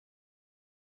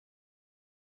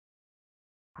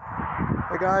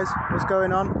Hey guys, what's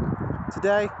going on?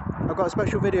 Today I've got a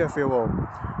special video for you all.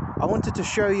 I wanted to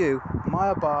show you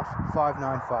my Abarth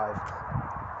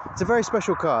 595. It's a very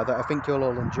special car that I think you'll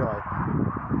all enjoy.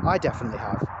 I definitely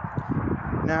have.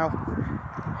 Now,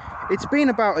 it's been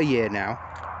about a year now,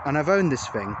 and I've owned this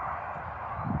thing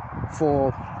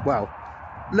for, well,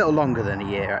 a little longer than a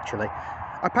year actually.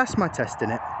 I passed my test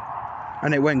in it,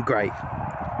 and it went great.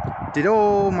 Did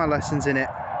all my lessons in it,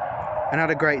 and had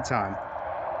a great time.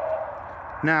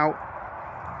 Now,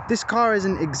 this car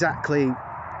isn't exactly,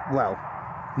 well,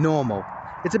 normal.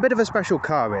 It's a bit of a special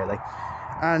car really,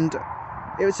 and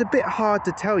it's a bit hard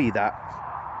to tell you that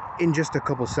in just a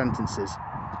couple sentences.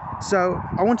 So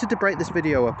I wanted to break this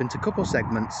video up into a couple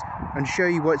segments and show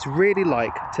you what it's really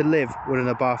like to live with an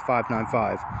Abarth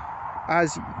 595,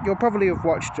 as you'll probably have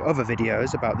watched other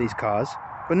videos about these cars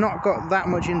but not got that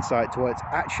much insight to what it's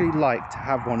actually like to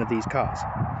have one of these cars.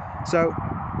 So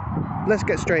let's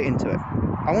get straight into it.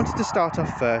 I wanted to start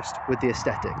off first with the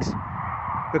aesthetics,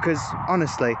 because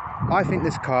honestly I think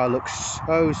this car looks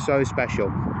so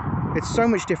special. It's so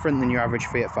much different than your average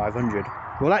Fiat 500.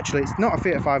 Well, actually it's not a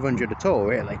Fiat 500 at all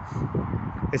really.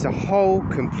 It's a whole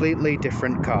completely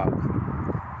different car.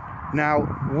 Now,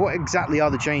 what exactly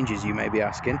are the changes, you may be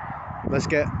asking? Let's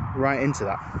get right into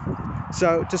that.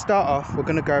 So to start off, we're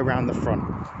going to go around the front.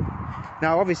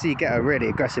 Now obviously you get a really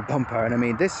aggressive bumper, and I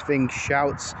mean this thing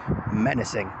shouts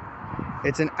menacing.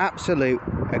 It's an absolute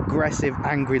aggressive,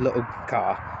 angry little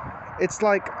car. It's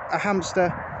like a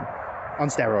hamster on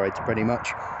steroids pretty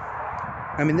much.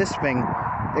 I mean this thing,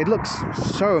 it looks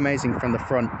so amazing from the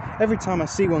front. Every time I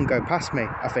see one go past me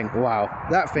I think, wow,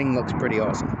 that thing looks pretty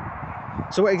awesome.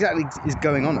 So what exactly is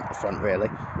going on at the front really?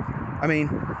 I mean,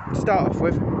 to start off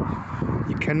with,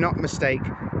 you cannot mistake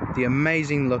the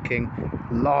amazing looking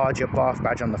large Abarth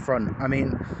badge on the front. I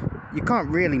mean, you can't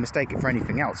really mistake it for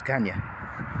anything else, can you?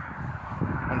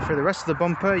 And for the rest of the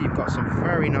bumper, you've got some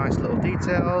very nice little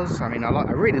details. I mean, I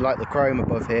really like the chrome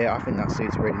above here. I think that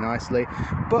suits really nicely.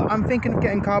 But I'm thinking of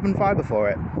getting carbon fibre for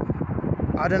it.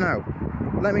 I don't know.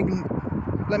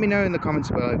 Let me know in the comments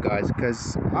below, guys,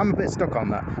 because I'm a bit stuck on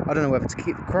that. I don't know whether to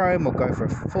keep the chrome or go for a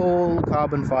full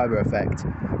carbon fibre effect.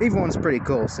 Either one's pretty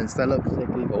cool since they look sick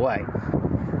either way.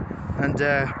 And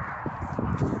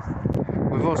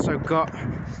we've also got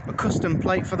a custom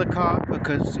plate for the car,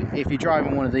 because if you're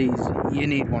driving one of these you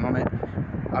need one on it.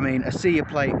 I mean, a Sea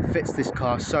plate fits this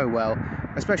car so well,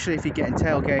 especially if you're getting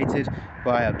tailgated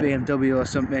by a BMW or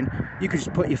something. You can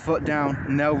just put your foot down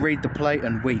and they'll read the plate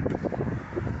and weep.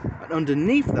 And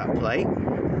underneath that plate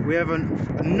we have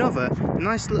another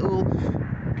nice little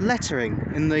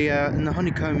lettering in the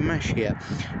honeycomb mesh here.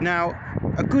 Now,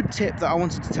 a good tip that I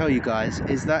wanted to tell you guys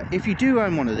is that if you do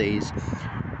own one of these,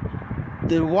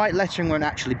 the white lettering won't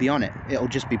actually be on it. It'll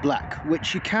just be black,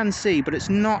 which you can see, but it's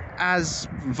not as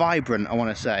vibrant, I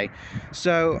want to say.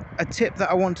 So a tip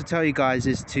that I want to tell you guys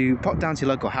is to pop down to your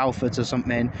local Halfords or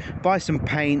something, buy some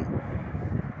paint.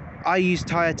 I use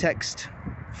tire text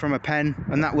from a pen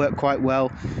and that worked quite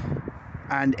well,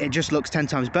 and it just looks 10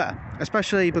 times better,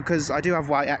 especially because I do have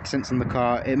white accents in the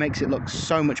car. It makes it look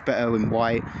so much better in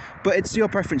white, but it's your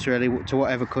preference really to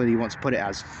whatever colour you want to put it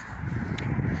as.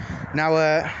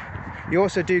 Now you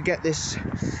also do get this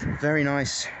very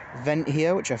nice vent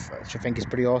here, which I think is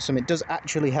pretty awesome. It does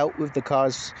actually help with the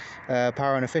car's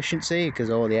power and efficiency, because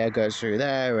all the air goes through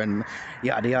there and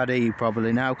yada yada, you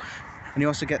probably know. And you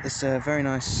also get this very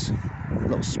nice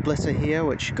little splitter here,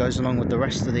 which goes along with the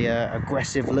rest of the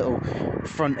aggressive little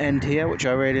front end here, which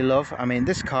I really love. I mean,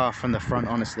 this car from the front,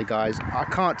 honestly guys, I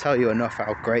can't tell you enough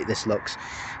how great this looks.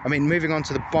 I mean, moving on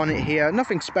to the bonnet here,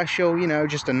 nothing special, you know,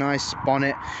 just a nice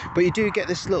bonnet, but you do get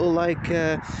this little like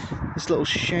this little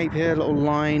shape here, little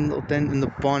line, little dent in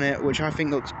the bonnet, which I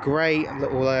think looks great. A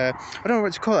little I don't know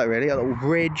what to call it really, a little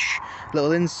ridge,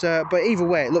 little insert, but either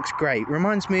way it looks great.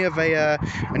 Reminds me of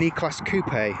an E-Class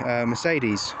coupe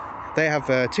Mercedes. They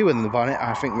have two in the bonnet.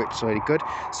 I think looks really good.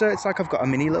 So it's like I've got a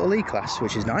mini little E-Class,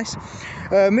 which is nice.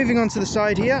 Moving on to the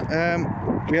side here,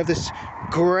 we have this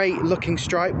great looking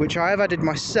stripe, which I have added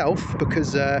myself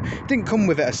because it didn't come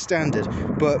with it as standard,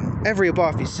 but every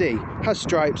Abarth you see has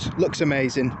stripes, looks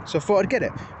amazing, so I thought I'd get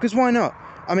it, because why not?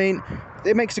 I mean,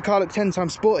 it makes the car look 10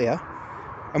 times sportier,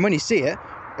 and when you see it,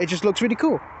 it just looks really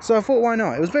cool, so I thought why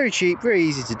not? It was very cheap, very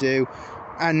easy to do,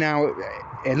 and now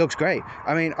it looks great.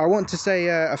 I mean, I want to say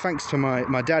a thanks to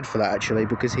my dad for that actually,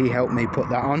 because he helped me put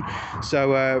that on,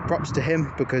 so props to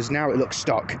him, because now it looks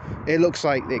stock. It looks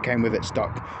like it came with it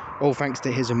stock, all thanks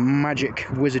to his magic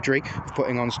wizardry of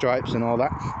putting on stripes and all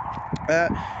that.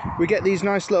 We get these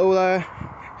nice little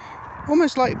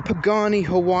almost like Pagani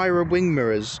Huayra wing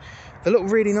mirrors. They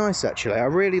look really nice actually. I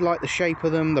really like the shape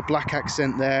of them, the black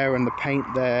accent there and the paint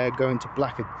there going to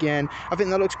black again. I think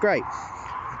that looks great.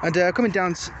 And coming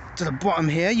down to the bottom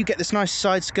here, you get this nice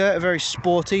side skirt, very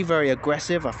sporty, very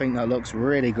aggressive. I think that looks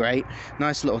really great.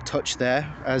 Nice little touch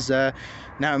there, as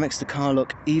now it makes the car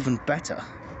look even better,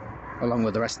 along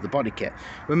with the rest of the body kit.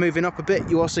 We're moving up a bit.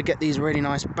 You also get these really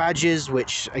nice badges,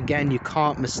 which again, you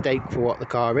can't mistake for what the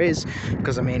car is,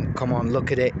 because I mean, come on,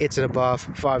 look at it. It's an Abarth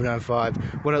 595.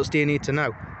 What else do you need to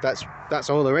know? That's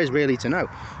all there is really to know.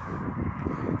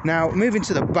 Now, moving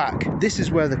to the back, this is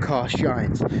where the car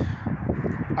shines.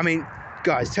 I mean,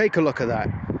 guys, take a look at that.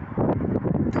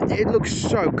 It looks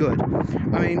so good.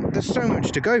 I mean, there's so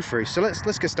much to go through, so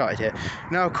let's get started here.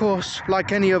 Now, of course,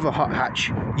 like any other hot hatch,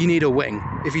 you need a wing.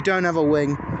 If you don't have a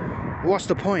wing, what's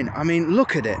the point? I mean,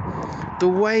 look at it. The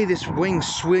way this wing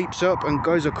sweeps up and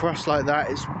goes across like that,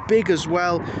 it's big as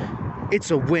well.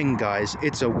 It's a wing, guys.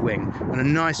 It's a wing, and a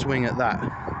nice wing at that.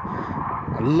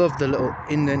 I love the little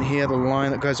indent here, the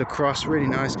line that goes across, really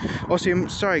nice. Also, I'm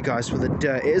sorry guys for the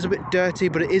dirt. It is a bit dirty,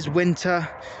 but it is winter.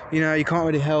 You know, you can't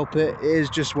really help it. It is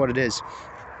just what it is.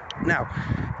 Now,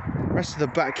 rest of the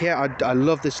back here, I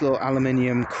love this little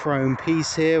aluminium chrome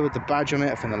piece here with the badge on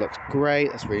it. I think that looks great.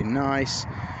 That's really nice.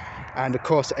 And of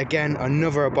course, again,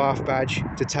 another Abarth badge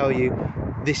to tell you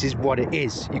this is what it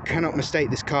is. You cannot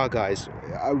mistake this car, guys.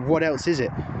 What else is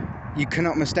it? You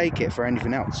cannot mistake it for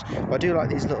anything else. But I do like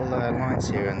these little lines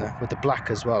here and with the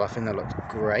black as well. I think that looks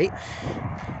great.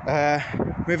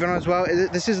 Moving on as well,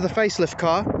 this is the facelift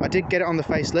car. I did get it on the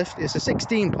facelift. It's a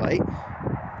 16 plate,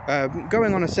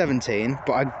 going on a 17,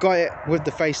 but I got it with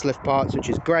the facelift parts, which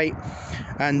is great.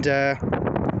 And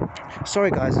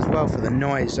sorry guys as well for the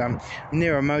noise. I'm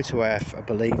near a motorway, I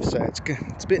believe, so it's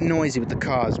a bit noisy with the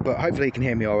cars, but hopefully you can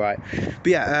hear me all right.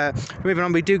 But yeah, moving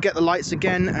on, we do get the lights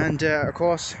again, and of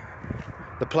course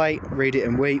the plate, read it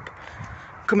and weep.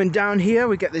 Coming down here,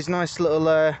 we get these nice little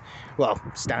well,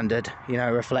 standard, you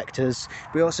know, reflectors.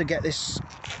 We also get this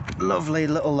lovely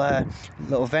little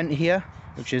little vent here,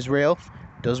 which is real,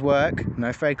 does work, no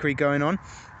fakery going on.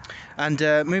 And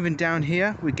moving down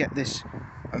here, we get this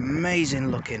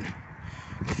amazing looking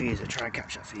diffuser. Try and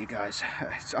catch that for you guys.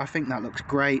 I think that looks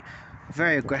great,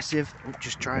 very aggressive.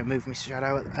 Just try and move my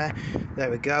shadow out there.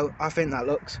 There we go. I think that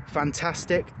looks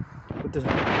fantastic with the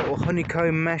little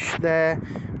honeycomb mesh there.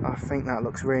 I think that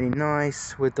looks really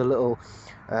nice with the little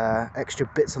extra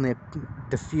bits on the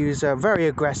diffuser. Very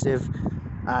aggressive,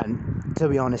 and to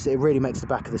be honest, it really makes the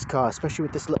back of this car, especially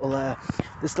with this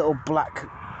little black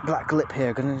lip here.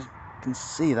 You can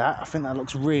see that. I think that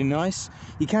looks really nice.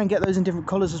 You can get those in different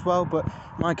colors as well, but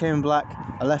mine came in black.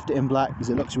 I left it in black because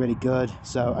it looks really good,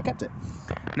 so I kept it.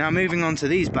 Now moving on to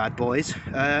these bad boys.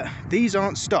 These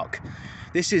aren't stock.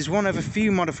 This is one of a few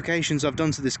modifications I've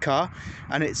done to this car,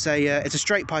 and it's a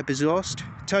straight pipe exhaust,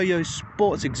 Toyo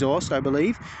Sports exhaust, I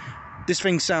believe. This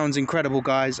thing sounds incredible,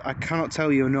 guys. I cannot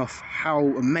tell you enough how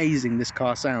amazing this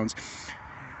car sounds.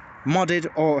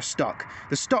 Modded or stock.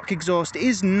 The stock exhaust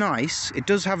is nice. It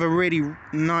does have a really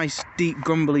nice deep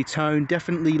grumbly tone,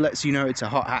 definitely lets you know it's a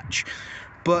hot hatch,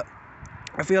 but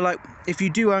I feel like if you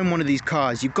do own one of these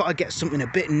cars, you've got to get something a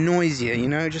bit noisier, you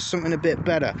know, just something a bit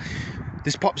better.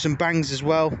 This pops and bangs as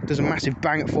well. Does a massive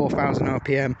bang at 4,000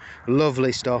 RPM.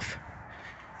 Lovely stuff.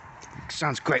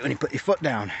 Sounds great when you put your foot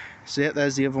down. See it?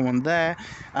 There's the other one there.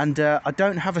 And I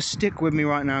don't have a stick with me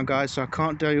right now, guys, so I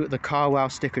can't do the Carwow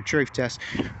sticker truth test.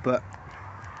 But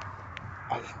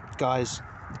guys,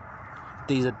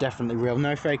 these are definitely real.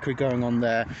 No fakery going on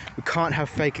there. We can't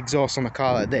have fake exhaust on a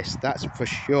car like this. That's for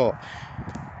sure.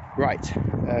 Right,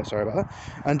 sorry about that.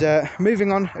 And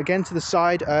moving on again to the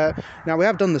side. Now we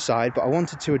have done the side, but I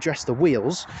wanted to address the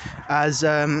wheels, as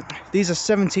these are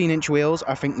 17-inch wheels.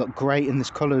 I think look great in this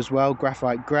colour as well,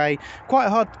 graphite grey. Quite a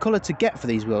hard colour to get for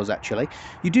these wheels actually.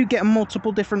 You do get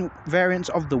multiple different variants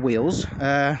of the wheels,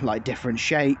 like different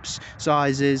shapes,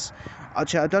 sizes.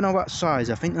 Actually, I don't know about size.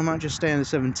 I think they might just stay in the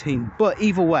 17. But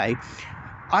either way,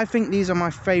 I think these are my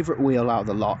favourite wheel out of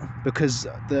the lot, because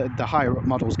the higher up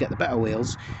models get the better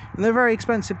wheels, and they're very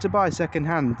expensive to buy second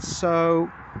hand. So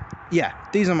yeah,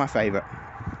 these are my favourite.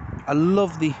 I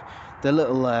love the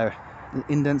little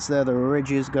indents there, the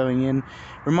ridges going in.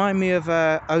 Remind me of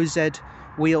OZ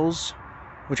wheels,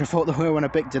 which I thought they were when I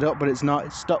picked it up, but it's not.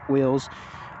 It's stock wheels,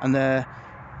 and they're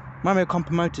remind me of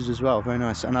Compa Motors as well. Very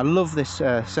nice. And I love this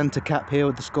centre cap here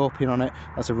with the scorpion on it.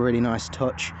 That's a really nice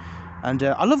touch. And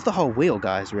I love the whole wheel,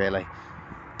 guys, really.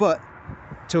 But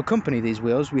to accompany these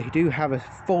wheels, we do have a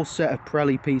full set of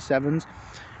Pirelli P7s.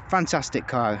 Fantastic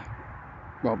car.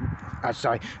 Well,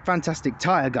 fantastic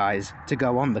tyre, guys, to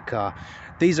go on the car.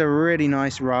 These are a really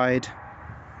nice ride.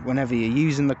 whenever you're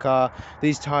using the car.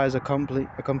 These tyres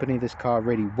accompany this car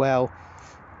really well,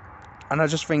 and I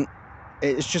just think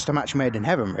it's just a match made in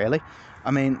heaven, really.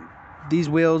 I mean, these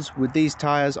wheels with these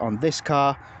tyres on this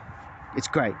car, it's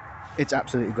great. It's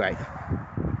absolutely great.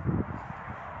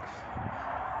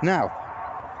 Now,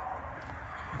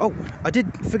 oh, I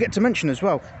did forget to mention as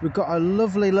well, we've got a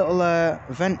lovely little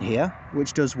vent here,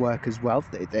 which does work as well.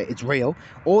 It's real.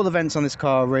 All the vents on this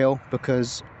car are real,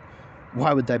 because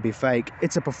why would they be fake?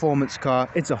 It's a performance car,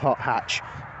 it's a hot hatch.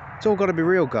 It's all got to be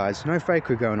real, guys. No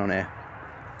fakery going on here.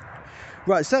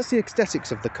 Right, so that's the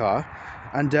aesthetics of the car,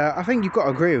 and I think you've got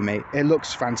to agree with me, it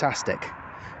looks fantastic.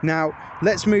 Now,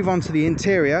 let's move on to the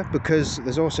interior, because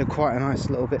there's also quite a nice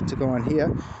little bit to go on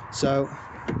here. So,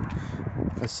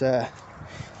 let's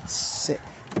sit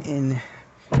in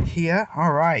here.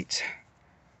 All right.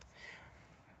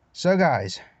 So,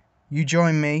 guys, you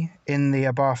join me in the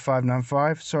Abarth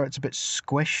 595. Sorry, it's a bit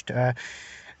squished.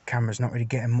 Camera's not really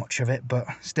getting much of it, but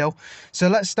still. So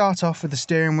let's start off with the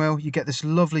steering wheel. You get this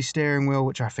lovely steering wheel,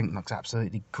 which I think looks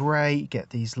absolutely great. You get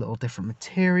these little different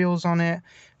materials on it,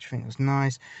 which I think was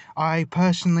nice. I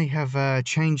personally have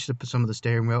changed some of the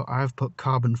steering wheel. I have put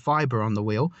carbon fiber on the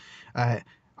wheel.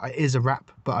 It is a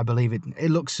wrap, but I believe it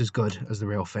looks as good as the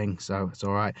real thing, so it's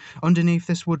all right. Underneath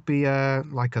this would be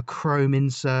like a chrome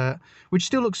insert, which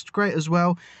still looks great as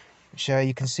well, which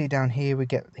you can see down here. We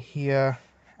get here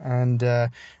and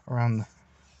around the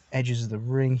edges of the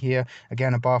ring here,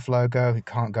 again a Abarth logo. You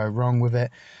can't go wrong with it.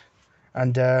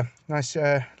 And nice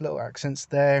little accents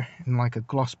there in like a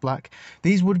gloss black.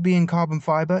 These would be in carbon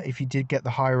fiber if you did get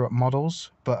the higher up models,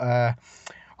 but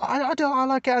I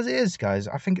like it as it is, guys.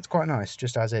 I think it's quite nice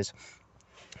just as is.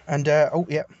 And oh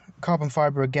yeah, carbon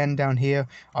fiber again down here.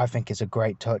 I think it's a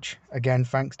great touch. Again,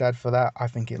 thanks Dad for that. I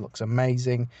think it looks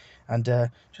amazing. And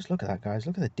just look at that, guys.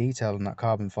 Look at the detail on that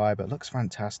carbon fiber. It looks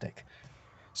fantastic.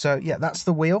 So yeah, that's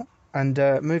the wheel. And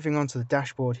moving on to the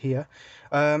dashboard here.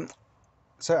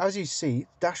 So as you see,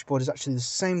 the dashboard is actually the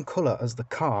same colour as the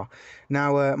car.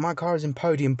 Now my car is in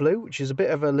podium blue, which is a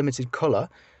bit of a limited colour.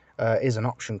 Is an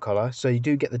option colour, so you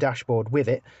do get the dashboard with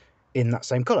it in that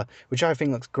same colour, which I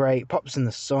think looks great. Pops in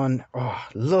the sun. Oh,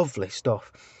 lovely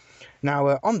stuff.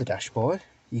 Now on the dashboard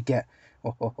you get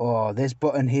this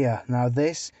button here. Now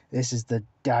this is the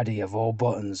daddy of all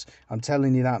buttons, I'm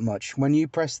telling you that much. When you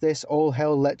press this, all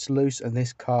hell lets loose and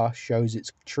this car shows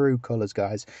its true colours,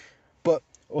 guys. But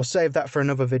we'll save that for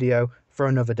another video, for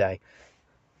another day.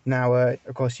 Now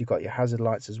of course you've got your hazard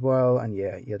lights as well, and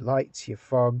your lights, your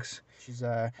fogs, which is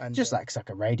just acts like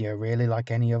a radio, really,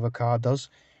 like any other car does.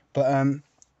 But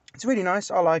it's really nice.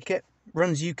 I like it.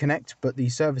 Runs Uconnect, but the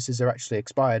services are actually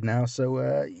expired now,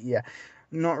 so yeah,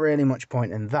 not really much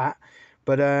point in that.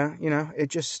 But you know, it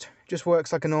just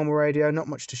works like a normal radio. Not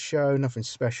much to show, nothing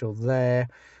special there.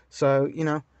 So you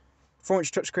know,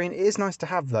 4-inch touchscreen, it is nice to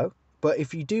have though. But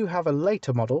if you do have a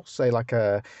later model, say like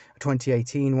a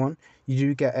 2018 one, you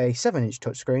do get a 7-inch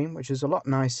touchscreen, which is a lot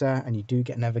nicer, and you do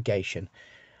get navigation.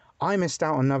 I missed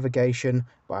out on navigation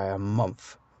by a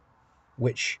month,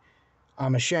 which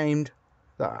I'm ashamed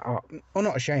that, well,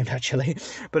 not ashamed actually,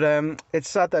 but it's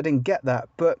sad that I didn't get that,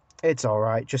 but it's all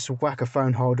right. Just whack a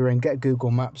phone holder in, get Google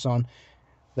Maps on.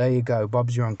 There you go,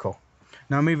 Bob's your uncle.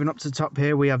 Now moving up to the top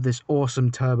here, we have this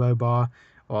awesome turbo bar,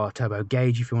 or turbo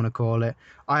gauge if you want to call it.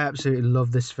 I absolutely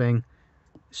love this thing.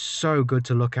 So good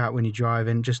to look at when you're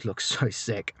driving, just looks so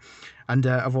sick. And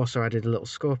I've also added a little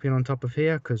scorpion on top of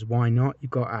here, because why not?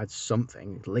 You've got to add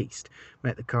something at least,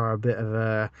 make the car a bit of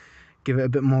a, give it a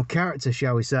bit more character,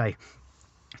 shall we say.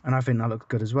 And I think that looks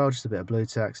good as well, just a bit of blue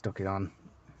tack, stuck it on.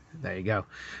 There you go.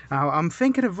 Now I'm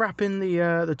thinking of wrapping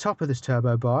the top of this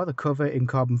turbo bar, the cover, in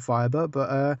carbon fiber,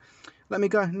 but let me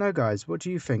know, guys, what do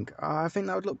you think? I think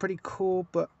that would look pretty cool,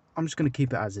 but I'm just going to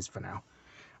keep it as is for now.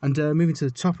 And moving to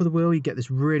the top of the wheel, you get this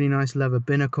really nice leather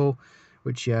binnacle,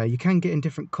 which you can get in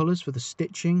different colours for the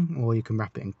stitching, or you can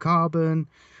wrap it in carbon.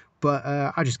 But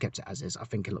I just kept it as is. I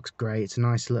think it looks great. It's a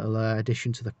nice little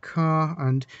addition to the car,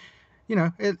 and you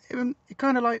know, it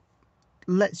kind of like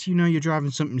lets you know you're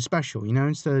driving something special, you know,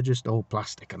 instead of just all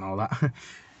plastic and all that.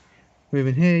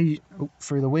 Moving here,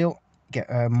 through the wheel, get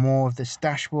more of this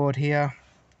dashboard here.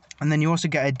 And then you also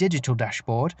get a digital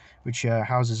dashboard, which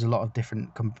houses a lot of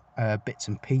different bits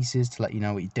and pieces to let you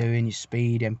know what you're doing, your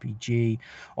speed, MPG,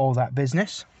 all that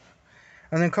business.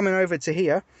 And then coming over to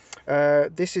here,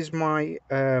 this is my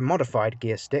modified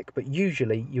gear stick, but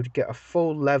usually you'd get a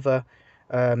full leather,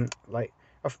 like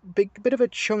a bit of a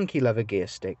chunky leather gear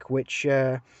stick, which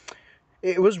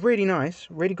it was really nice,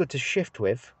 really good to shift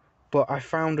with, but I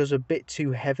found was a bit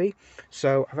too heavy,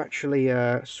 so I've actually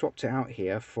swapped it out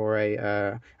here for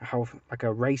like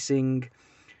a racing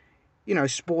you know,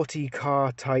 sporty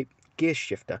car type gear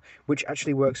shifter, which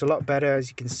actually works a lot better. As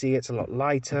you can see, it's a lot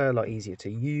lighter, a lot easier to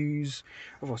use.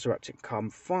 I've also wrapped it in carbon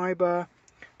fiber,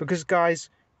 because guys,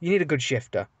 you need a good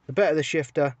shifter. The better the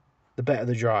shifter, the better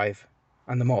the drive,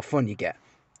 and the more fun you get.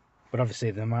 But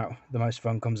obviously the most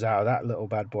fun comes out of that little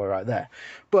bad boy right there.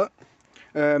 But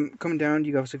coming down,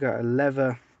 you also got a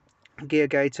leather gear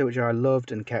gaiter, which I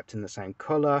loved and kept in the same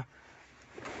colour.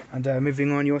 And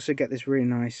moving on, you also get this really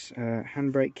nice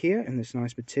handbrake here in this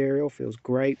nice material. Feels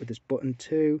great with this button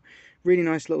too. Really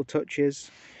nice little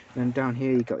touches. And then down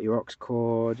here you got your aux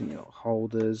cord and your little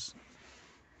holders.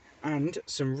 And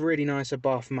some really nice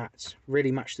abarth mats.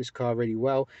 Really match this car really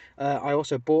well. I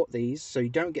also bought these, so you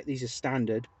don't get these as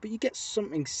standard, but you get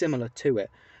something similar to it.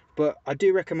 But I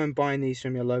do recommend buying these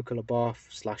from your local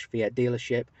abarth/Fiat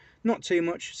dealership. Not too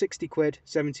much, 60 quid,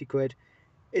 70 quid.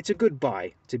 It's a good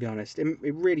buy, to be honest. It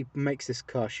really makes this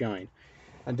car shine.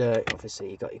 And obviously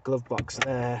you got your glove box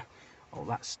there, all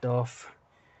that stuff.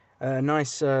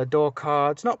 Nice door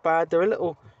cards, not bad. They're a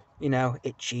little, you know,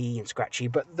 itchy and scratchy,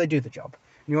 but they do the job.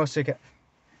 And you also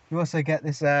get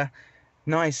this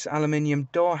nice aluminium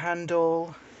door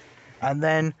handle, and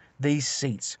then these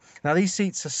seats. Now these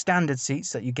seats are standard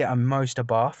seats that you get on most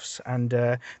abarths, and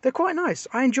they're quite nice.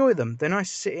 I enjoy them. They're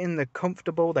nice to sit in, they're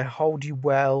comfortable, they hold you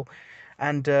well.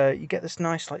 And you get this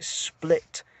nice like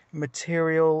split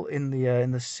material in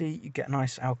the seat. You get a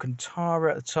nice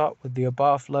Alcantara at the top with the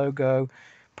abarth logo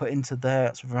put into there.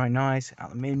 That's very nice,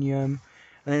 aluminium.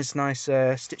 And then it's nice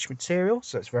stitched material,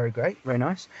 so it's very great, very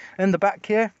nice. And the back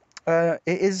here, it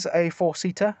is a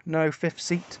 4-seater, no 5th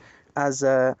seat, as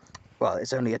well,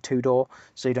 it's only a 2-door,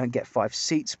 so you don't get 5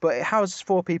 seats, but it houses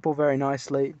 4 people very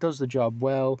nicely. It does the job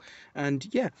well, and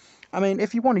yeah, I mean,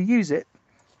 if you want to use it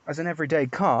as an everyday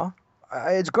car,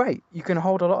 it's great. You can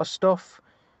hold a lot of stuff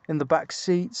in the back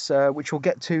seats, which we'll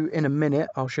get to in a minute.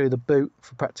 I'll show you the boot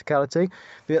for practicality.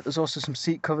 But yeah, there's also some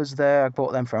seat covers there. I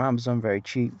bought them from Amazon, very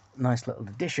cheap. Nice little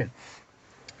addition.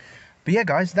 But yeah,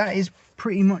 guys, that is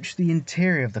pretty much the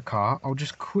interior of the car. I'll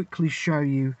just quickly show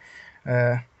you.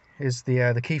 Here's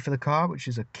the key for the car, which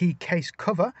is a key case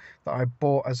cover that I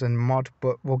bought as a mod,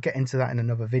 but we'll get into that in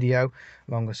another video,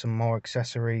 along with some more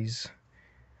accessories.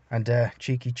 And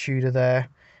cheeky Tudor there.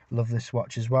 Love this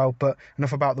watch as well. But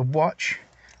enough about the watch.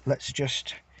 Let's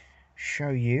just show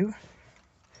you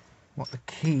what the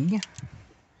key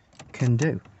can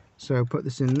do. So put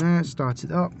this in there, start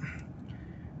it up.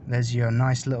 There's your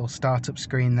nice little startup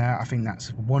screen there. I think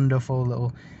that's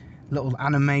wonderful. Little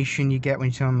animation you get when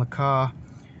you turn on the car.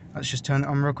 Let's just turn it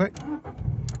on real quick.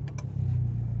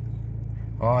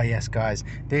 Oh yes, guys,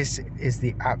 this is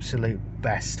the absolute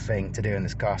best thing to do in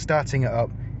this car. Starting it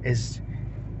up it's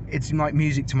like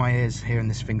music to my ears hearing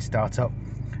this thing start up.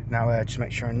 Now just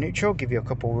make sure I'm neutral, give you a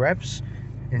couple revs.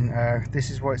 This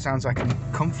is what it sounds like in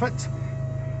comfort.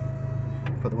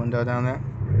 Put the window down there.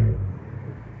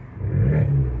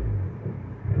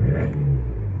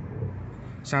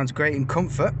 Sounds great in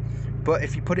comfort, but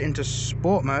if you put it into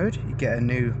sport mode, you get a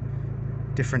new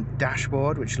different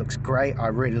dashboard, which looks great. I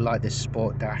really like this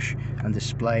sport dash and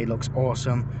display, looks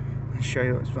awesome. I'll show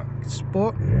you what's like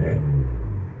sport.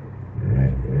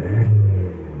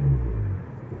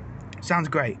 Sounds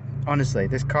great, honestly.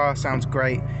 This car sounds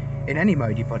great in any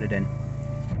mode you put it in.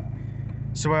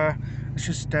 So let's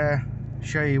just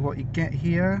show you what you get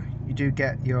here. You do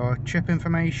get your trip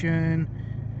information,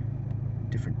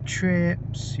 different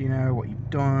trips, you know, what you've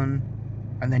done,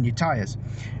 and then your tires.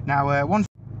 Now one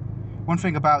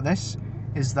thing about this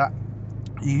is that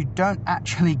you don't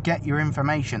actually get your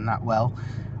information that well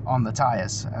on the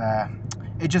tires.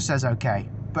 It just says okay,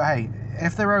 but hey,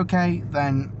 if they're okay,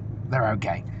 then they're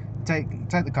okay. Take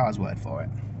the car's word for it.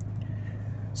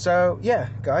 So yeah,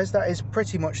 guys, that is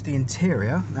pretty much the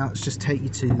interior. Now let's just take you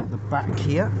to the back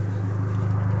here,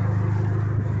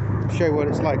 show you what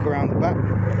it's like around the back,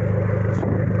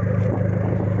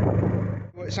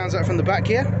 what it sounds like from the back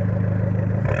here.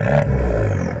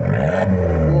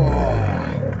 Whoa.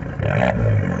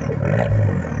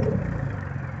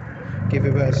 Give it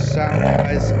a bit of sound,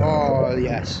 guys. Oh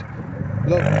yes,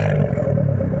 lovely.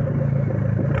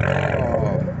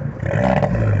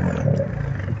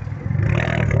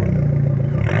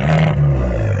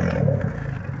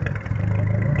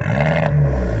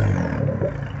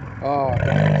 Oh,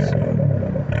 nice.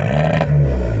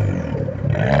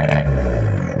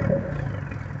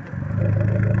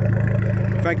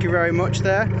 Thank you very much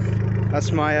there.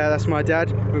 That's my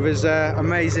dad with his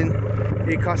amazing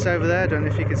E-Class over there. Don't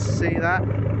know if you can see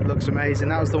that. Looks amazing.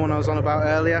 That was the one I was on about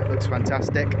earlier. Looks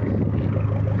fantastic.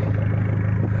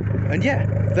 And yeah,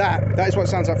 that is what it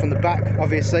sounds like from the back,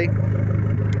 obviously.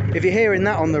 If you're hearing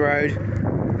that on the road,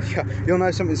 you'll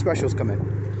know something special's coming.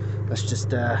 Let's just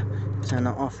turn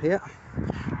that off here.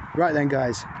 Right then,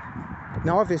 guys.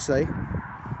 Now, obviously,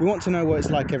 we want to know what it's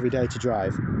like every day to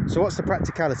drive. So what's the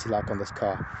practicality like on this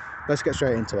car? Let's get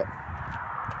straight into it.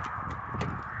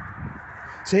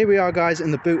 So here we are, guys,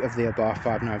 in the boot of the Abarth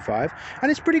 595, and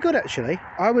it's pretty good actually.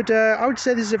 I would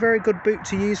say this is a very good boot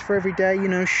to use for every day, you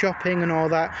know, shopping and all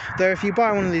that. Though if you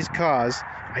buy one of these cars,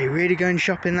 are you really going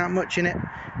shopping that much in it?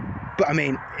 But I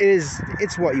mean,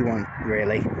 it's what you want,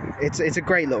 really. It's a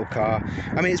great little car.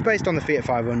 I mean, it's based on the Fiat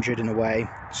 500 in a way,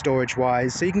 storage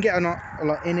wise, so you can get a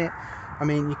lot in it. I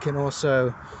mean, you can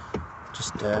also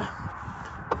just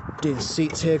do the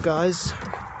seats here, guys.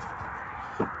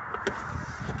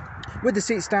 With the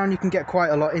seats down, you can get quite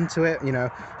a lot into it, you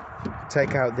know,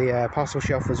 take out the parcel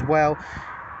shelf as well.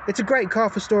 It's a great car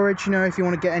for storage, you know, if you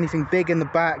want to get anything big in the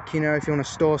back, you know, if you want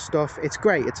to store stuff, it's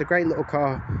great. It's a great little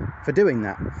car for doing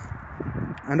that.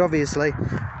 And obviously,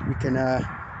 you can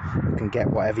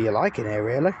get whatever you like in here,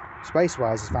 really.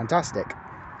 Space-wise, it's fantastic.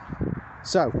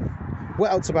 So, what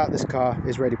else about this car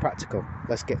is really practical?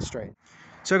 Let's get straight.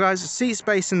 So guys, the seat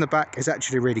space in the back is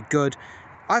actually really good.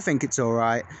 I think it's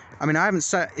alright. I mean, I haven't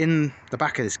sat in the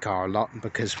back of this car a lot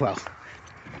because, well,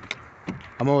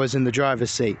 I'm always in the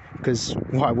driver's seat because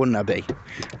why wouldn't I be?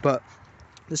 But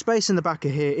the space in the back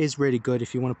of here is really good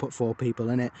if you want to put 4 people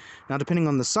in it. Now, depending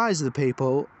on the size of the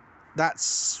people,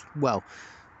 that's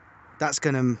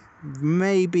going to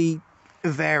maybe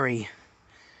vary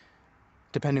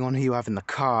depending on who you have in the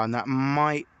car, and that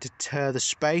might deter the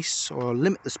space or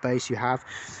limit the space you have.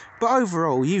 But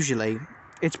overall, usually,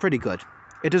 it's pretty good.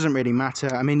 It doesn't really matter.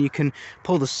 I mean, you can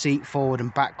pull the seat forward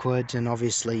and backward and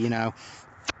obviously, you know,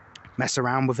 mess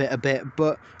around with it a bit,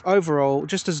 but overall,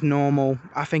 just as normal,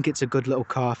 I think it's a good little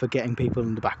car for getting people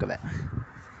in the back of it.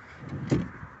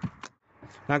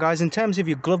 Now guys, in terms of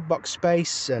your glove box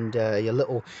space and your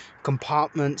little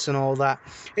compartments and all that,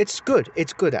 it's good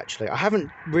actually. I haven't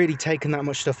really taken that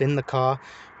much stuff in the car,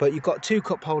 but you've got 2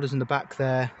 cup holders in the back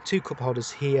there, 2 cup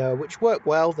holders here, which work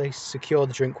well. They secure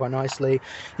the drink quite nicely.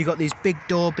 You've got these big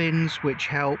door bins which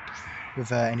help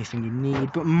with anything you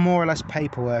need, but more or less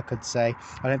paperwork, I'd say.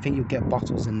 I don't think you'll get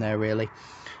bottles in there really,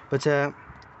 but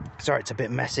sorry, it's a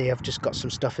bit messy. I've just got some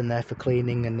stuff in there for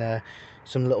cleaning and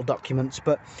some little documents,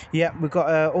 but yeah, we've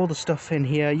got all the stuff in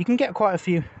here. You can get quite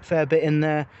a fair bit in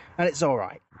there, and it's all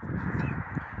right.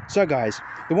 So guys,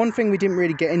 the one thing we didn't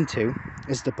really get into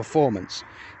is the performance.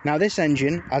 Now this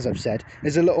engine, as I've said,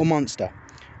 is a little monster,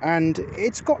 and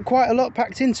it's got quite a lot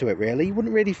packed into it really. You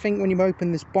wouldn't really think when you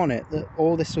open this bonnet that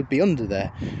all this would be under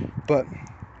there, but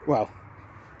well,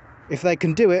 if they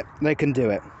can do it, they can do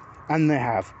it, and they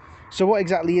have. So what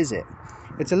exactly is it?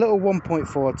 It's a little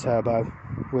 1.4 turbo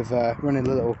with running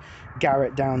a little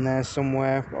Garrett down there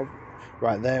somewhere,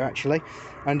 right there actually,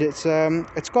 and it's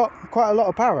got quite a lot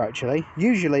of power actually.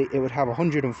 Usually it would have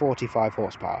 145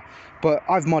 horsepower, but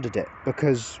I've modded it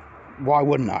because why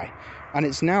wouldn't I? And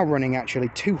it's now running actually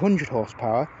 200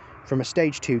 horsepower from a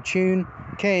stage 2 tune,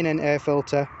 K&N air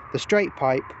filter, the straight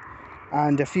pipe,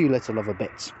 and a few little other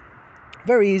bits.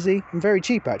 Very easy and very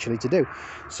cheap actually to do.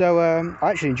 So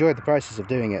I actually enjoyed the process of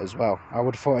doing it as well. I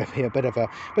would have thought it'd be a bit of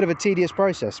a tedious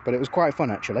process, but it was quite fun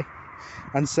actually.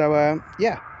 And so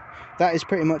yeah, that is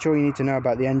pretty much all you need to know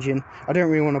about the engine. I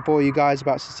don't really want to bore you guys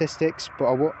about statistics, but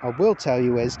I will tell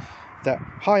you is that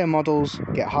higher models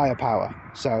get higher power.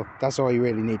 So that's all you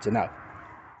really need to know.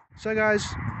 So guys,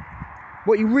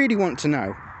 what you really want to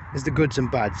know is the goods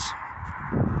and bads.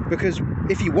 Because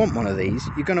if you want one of these,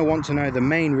 you're going to want to know the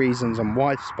main reasons on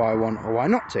why to buy one or why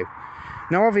not to.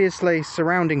 Now obviously,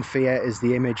 surrounding Fiat is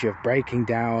the image of breaking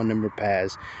down and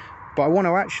repairs, but I want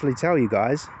to actually tell you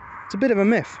guys, it's a bit of a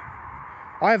myth.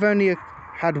 I've only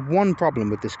had one problem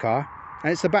with this car,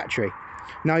 and it's the battery.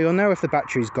 Now you'll know if the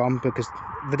battery's gone because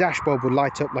the dashboard will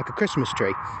light up like a Christmas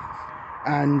tree.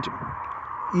 And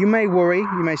you may worry,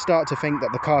 you may start to think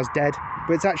that the car's dead,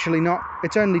 but it's actually not.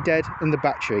 It's only dead in the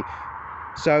battery.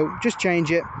 So just change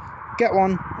it, get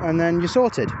one, and then you're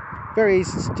sorted. Very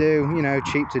easy to do, you know,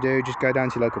 cheap to do. Just go down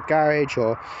to your local garage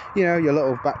or, you know, your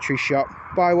little battery shop,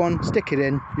 buy one, stick it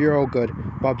in, you're all good.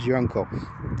 Bob's your uncle.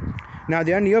 Now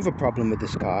the only other problem with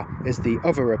this car is the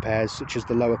other repairs, such as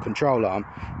the lower control arm.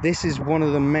 This is one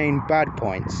of the main bad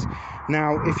points.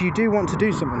 Now if you do want to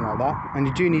do something like that, and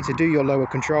you do need to do your lower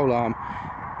control arm,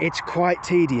 it's quite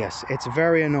tedious. It's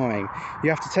very annoying.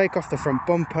 You have to take off the front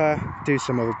bumper, do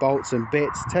some other bolts and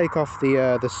bits, take off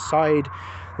the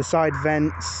side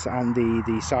vents and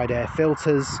the side air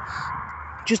filters,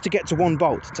 just to get to one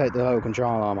bolt to take the lower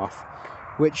control arm off,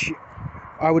 which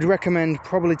I would recommend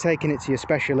probably taking it to your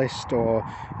specialist or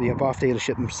the Abarth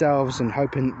dealership themselves and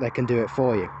hoping they can do it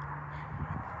for you.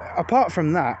 apart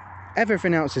from that,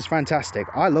 everything else is fantastic.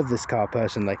 I love this car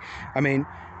personally. I mean,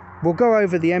 we'll go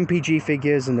over the MPG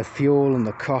figures and the fuel and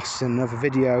the costs in another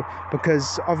video,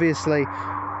 because obviously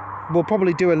we'll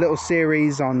probably do a little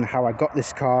series on how I got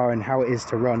this car and how it is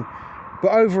to run.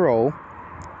 But overall,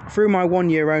 through my 1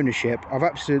 year ownership, I've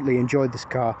absolutely enjoyed this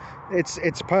car.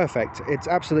 It's perfect. It's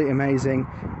absolutely amazing,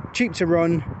 cheap to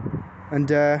run and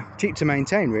cheap to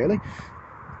maintain really.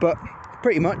 But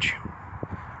pretty much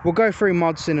we'll go through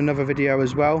mods in another video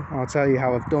as well. I'll tell you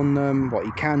how I've done them, what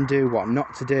you can do, what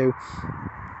not to do.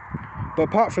 But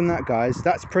apart from that, guys,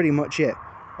 that's pretty much it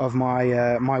of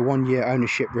my my 1 year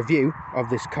ownership review of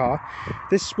this car.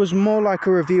 This was more like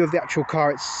a review of the actual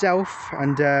car itself,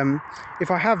 and if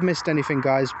I have missed anything,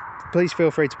 guys, please feel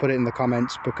free to put it in the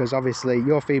comments, because obviously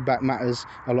your feedback matters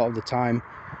a lot of the time.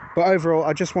 But overall,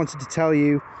 I just wanted to tell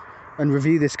you and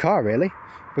review this car really,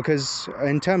 because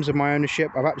in terms of my ownership,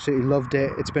 I've absolutely loved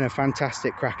it. It's been a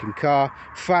fantastic, cracking car,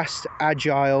 fast,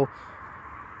 agile,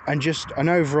 and just an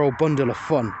overall bundle of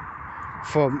fun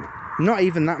for not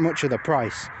even that much of the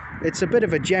price. It's a bit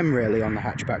of a gem really on the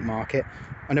hatchback market,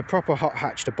 and a proper hot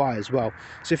hatch to buy as well.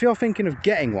 So if you're thinking of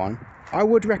getting one, I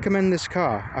would recommend this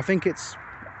car. I think it's,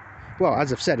 well,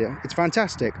 as I've said it, it's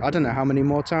fantastic. I don't know how many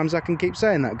more times I can keep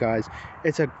saying that, guys.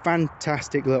 It's a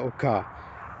fantastic little car.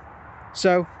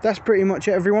 So that's pretty much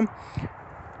it, everyone.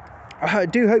 I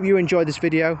do hope you enjoyed this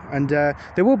video, and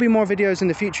there will be more videos in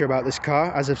the future about this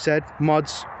car, as I've said,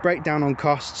 mods, breakdown on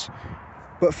costs.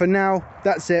 But for now,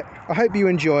 that's it. I hope you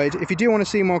enjoyed. If you do want to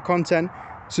see more content,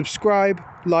 subscribe,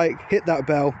 like, hit that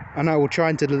bell, and I will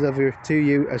try to deliver it to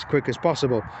you as quick as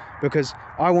possible, because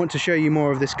I want to show you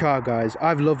more of this car, guys.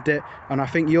 I've loved it, and I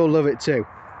think you'll love it too.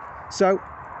 So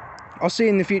I'll see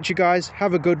you in the future, guys.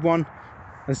 Have a good one,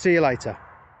 and see you later.